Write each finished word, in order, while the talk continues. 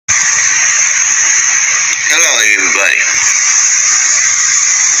Hello everybody.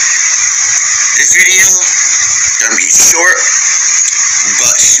 This video gonna be short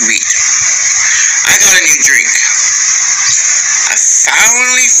but sweet. I got a new drink. I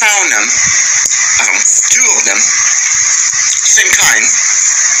finally found them. Two of them. Same kind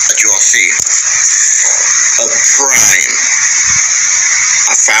that you all see. A Prime.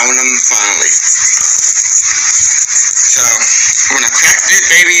 I found them finally. So I'm gonna crack this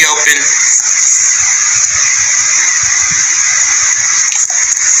baby open.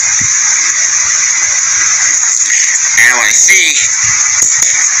 And I want to see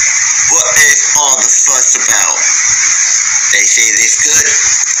what is all the fuss about. They say this good.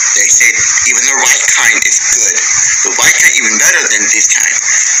 They say even the white kind is good. The white kind even better than this kind.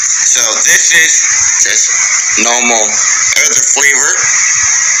 So this is just normal other flavor.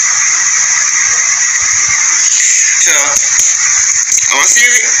 So I want to see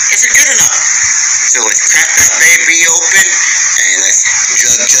if it's good enough. So let's crack that baby open and let's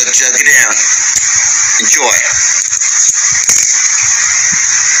jug it down. Enjoy.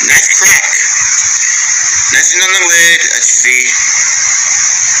 Nice crack. Nothing on the lid. Let's see.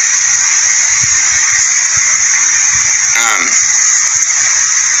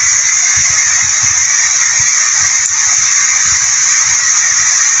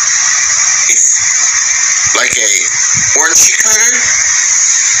 It's like a orangey color.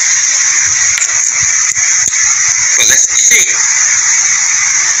 But let's see.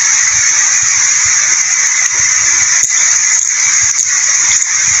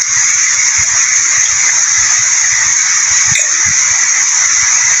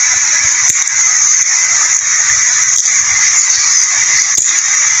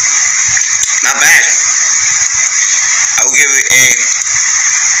 Not bad. I will give it a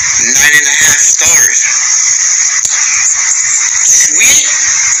 9.5 stars. Sweet.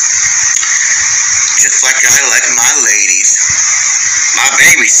 Just like I like my ladies. My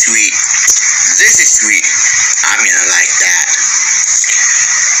baby's sweet. This is sweet. I'm gonna like that.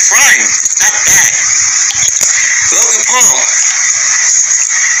 Prime. Not bad. Logan Paul.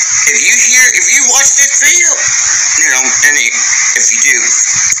 If you watch this video, if you do,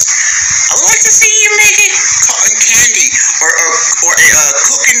 I would like to see you make it cotton candy or a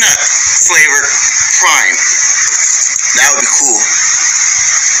coconut flavored Prime. That would be cool.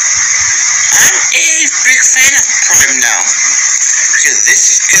 I'm a big fan of Prime now because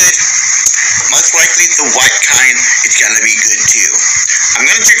this is good. Most likely the white kind is gonna be good too. I'm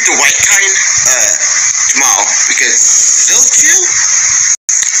gonna drink the white kind tomorrow because those two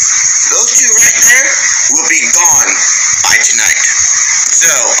right there will be gone by tonight. So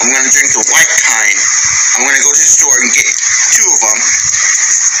I'm gonna drink the white kind. I'm gonna go to the store and get 2 of them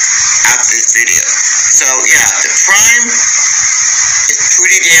after this video. So yeah, the Prime is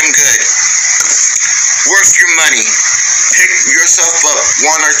pretty damn good. Worth your money. Pick yourself up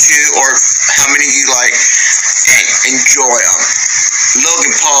 1 or 2 or how many you like and enjoy them.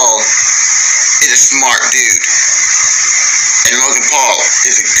 Logan Paul is a smart dude. And Logan Paul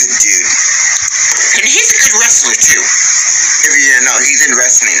is a good dude. And he's a good wrestler too. If you didn't know, he's in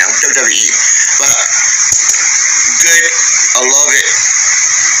wrestling now, WWE. But good, I love it.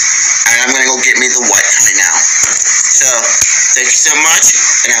 And I'm gonna go get me the white kind now. So thank you so much,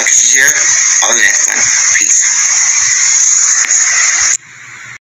 and I'll catch you here on the next one.